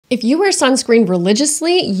If you wear sunscreen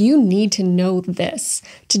religiously, you need to know this.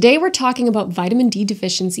 Today we're talking about vitamin D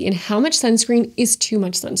deficiency and how much sunscreen is too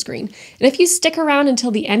much sunscreen. And if you stick around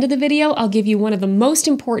until the end of the video, I'll give you one of the most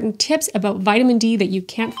important tips about vitamin D that you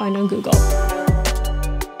can't find on Google.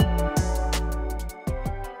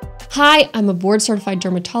 Hi, I'm a board-certified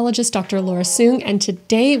dermatologist, Dr. Soong, and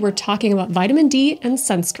today we're talking about vitamin D and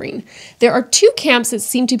sunscreen. There are two camps that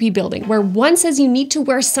seem to be building, where one says you need to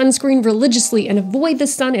wear sunscreen religiously and avoid the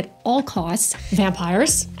sun at all costs,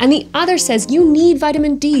 vampires, and the other says you need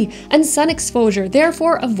vitamin D and sun exposure,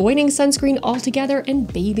 therefore avoiding sunscreen altogether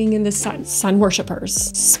and bathing in the sun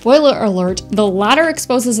worshippers. Spoiler alert, the latter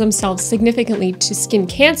exposes themselves significantly to skin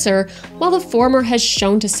cancer, while the former has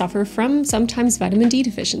shown to suffer from sometimes vitamin D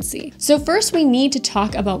deficiency. So first we need to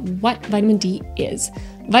talk about what vitamin D is.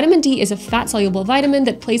 Vitamin D is a fat-soluble vitamin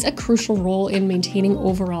that plays a crucial role in maintaining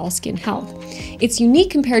overall skin health. It's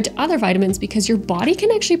unique compared to other vitamins because your body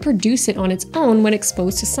can actually produce it on its own when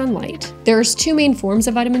exposed to sunlight. There's two main forms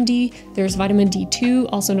of vitamin D. There's vitamin D2,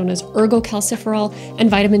 also known as ergocalciferol, and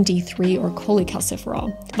vitamin D3 or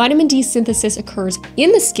cholecalciferol. Vitamin D synthesis occurs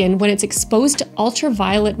in the skin when it's exposed to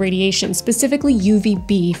ultraviolet radiation, specifically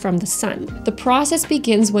UVB from the sun. The process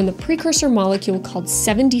begins when the precursor molecule called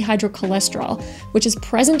 7-dehydrocholesterol, which is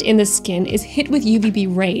present in the skin, is hit with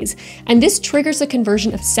UVB rays, and this triggers the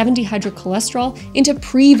conversion of 7-dehydrocholesterol into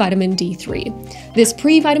pre-vitamin D3. This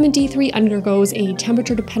pre-vitamin D3 undergoes a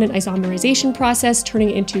temperature-dependent isomerization process, turning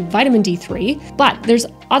it into vitamin D3, but there's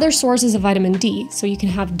other sources of vitamin D. So you can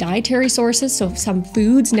have dietary sources, so some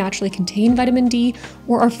foods naturally contain vitamin D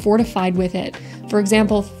or are fortified with it. For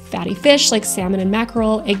example, fatty fish like salmon and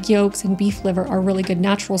mackerel, egg yolks, and beef liver are really good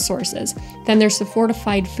natural sources. Then there's the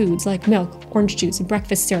fortified foods like milk, orange juice, and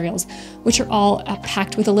breakfast cereals, which are all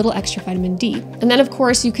packed with a little extra vitamin D. And then of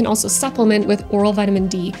course you can also supplement with oral vitamin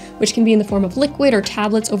D, which can be in the form of liquid or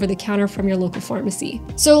tablets over the counter from your local pharmacy.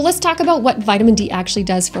 So let's talk about what vitamin D actually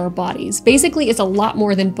does for our bodies. Basically, it's a lot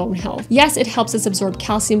more than bone health. Yes, it helps us absorb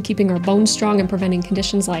calcium, keeping our bones strong and preventing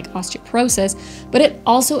conditions like osteoporosis, but it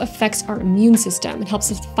also affects our immune system. It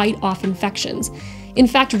helps us fight off infections. In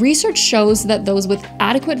fact, research shows that those with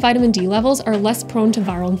adequate vitamin D levels are less prone to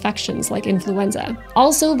viral infections like influenza.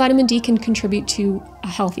 Also, vitamin D can contribute to a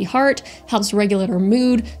healthy heart, helps regulate our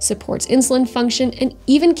mood, supports insulin function, and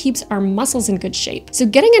even keeps our muscles in good shape. So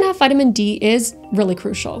getting enough vitamin D is really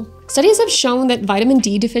crucial. Studies have shown that vitamin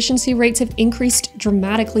D deficiency rates have increased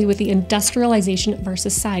dramatically with the industrialization of our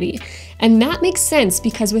society. And that makes sense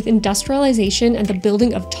because with industrialization and the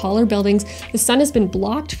building of taller buildings, the sun has been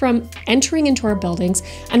blocked from entering into our buildings,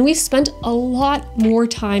 and we've spent a lot more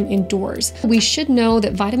time indoors. We should know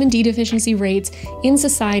that vitamin D deficiency rates in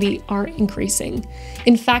society are increasing.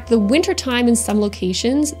 In fact, the winter time in some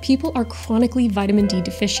locations, people are chronically vitamin D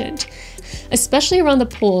deficient. Especially around the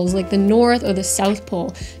poles like the North or the South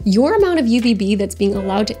Pole, your amount of UVB that's being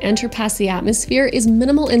allowed to enter past the atmosphere is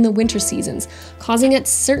minimal in the winter seasons, causing at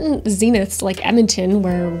certain zeniths like Edmonton,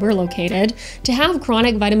 where we're located, to have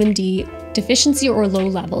chronic vitamin D deficiency or low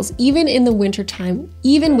levels, even in the winter time,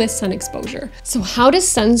 even with sun exposure. So how does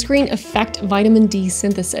sunscreen affect vitamin D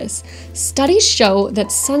synthesis? Studies show that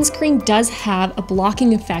sunscreen does have a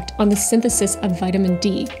blocking effect on the synthesis of vitamin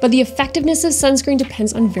D, but the effectiveness of sunscreen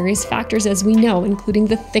depends on various factors, as we know, including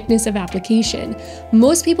the thickness of application.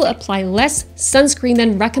 Most people apply less sunscreen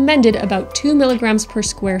than recommended, about 2 milligrams per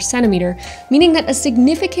square centimeter, meaning that a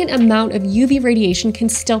significant amount of UV radiation can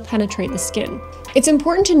still penetrate the skin. It's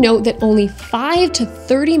important to note that only 5 to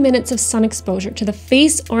 30 minutes of sun exposure to the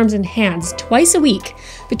face, arms, and hands twice a week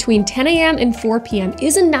between 10 a.m. and 4 p.m.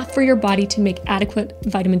 is enough for your body to make adequate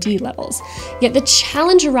vitamin D levels. Yet the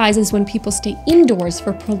challenge arises when people stay indoors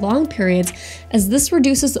for prolonged periods, as this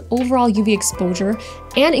reduces the overall UV exposure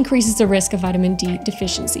and increases the risk of vitamin D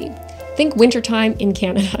deficiency. Think wintertime in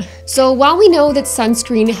Canada. So while we know that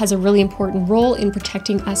sunscreen has a really important role in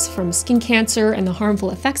protecting us from skin cancer and the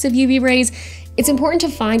harmful effects of UV rays, it's important to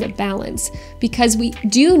find a balance because we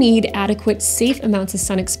do need adequate, safe amounts of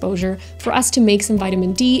sun exposure for us to make some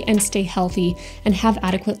vitamin D and stay healthy and have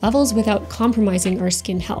adequate levels without compromising our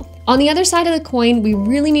skin health. On the other side of the coin, we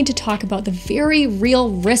really need to talk about the very real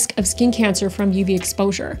risk of skin cancer from UV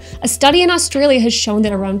exposure. A study in Australia has shown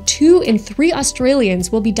that around 2 in 3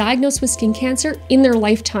 Australians will be diagnosed with skin cancer in their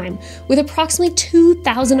lifetime, with approximately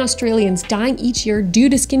 2,000 Australians dying each year due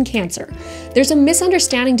to skin cancer. There's a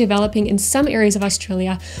misunderstanding developing in some areas areas of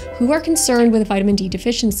Australia who are concerned with vitamin D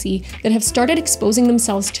deficiency that have started exposing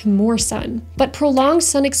themselves to more sun. But prolonged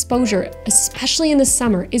sun exposure, especially in the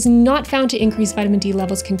summer, is not found to increase vitamin D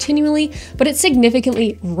levels continually, but it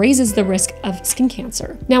significantly raises the risk of skin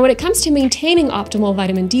cancer. Now, when it comes to maintaining optimal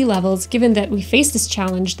vitamin D levels, given that we face this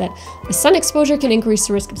challenge that the sun exposure can increase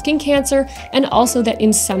the risk of skin cancer, and also that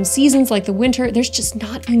in some seasons like the winter, there's just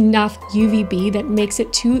not enough UVB that makes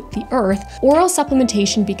it to the earth, oral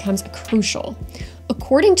supplementation becomes crucial.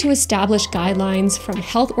 According to established guidelines from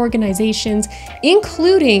health organizations,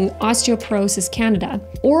 including Osteoporosis Canada,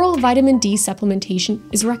 oral vitamin D supplementation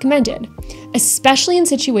is recommended, especially in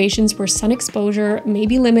situations where sun exposure may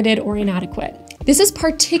be limited or inadequate. This is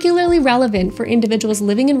particularly relevant for individuals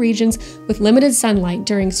living in regions with limited sunlight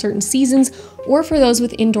during certain seasons or for those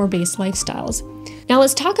with indoor-based lifestyles. Now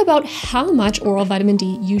let's talk about how much oral vitamin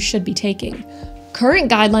D you should be taking.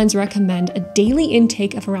 Current guidelines recommend a daily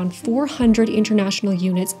intake of around 400 international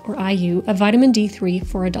units, or IU, of vitamin D3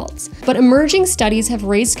 for adults. But emerging studies have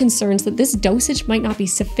raised concerns that this dosage might not be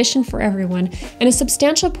sufficient for everyone, and a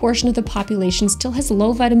substantial portion of the population still has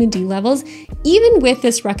low vitamin D levels, even with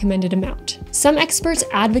this recommended amount. Some experts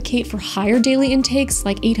advocate for higher daily intakes,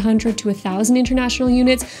 like 800 to 1,000 international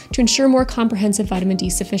units, to ensure more comprehensive vitamin D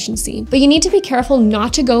sufficiency. But you need to be careful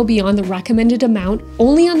not to go beyond the recommended amount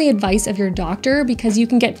only on the advice of your doctor, because you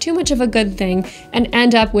can get too much of a good thing and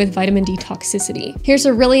end up with vitamin D toxicity. Here's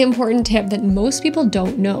a really important tip that most people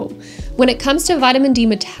don't know. When it comes to vitamin D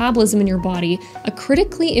metabolism in your body, a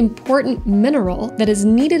critically important mineral that is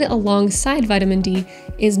needed alongside vitamin D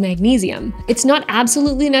is magnesium. It's not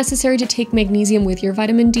absolutely necessary to take magnesium with your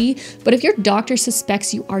vitamin D, but if your doctor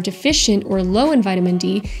suspects you are deficient or low in vitamin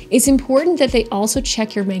D, it's important that they also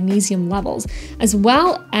check your magnesium levels, as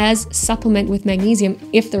well as supplement with magnesium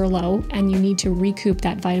if they're low and you need to recoup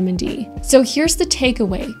that vitamin D. So here's the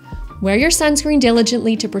takeaway. Wear your sunscreen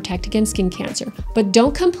diligently to protect against skin cancer, but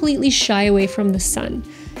don't completely shy away from the sun.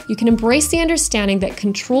 You can embrace the understanding that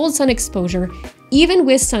controlled sun exposure, even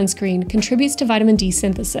with sunscreen, contributes to vitamin D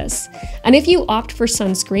synthesis. And if you opt for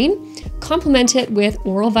sunscreen, complement it with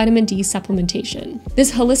oral vitamin D supplementation.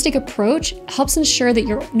 This holistic approach helps ensure that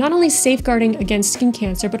you're not only safeguarding against skin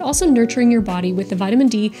cancer, but also nurturing your body with the vitamin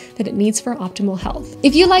D that it needs for optimal health.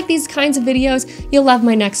 If you like these kinds of videos, you'll love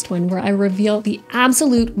my next one, where I reveal the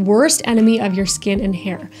absolute worst enemy of your skin and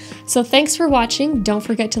hair. So thanks for watching. Don't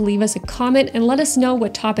forget to leave us a comment and let us know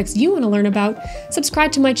what topics you want to learn about.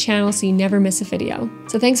 Subscribe to my channel so you never miss a video.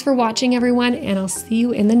 So thanks for watching, everyone, and I'll see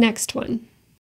you in the next one.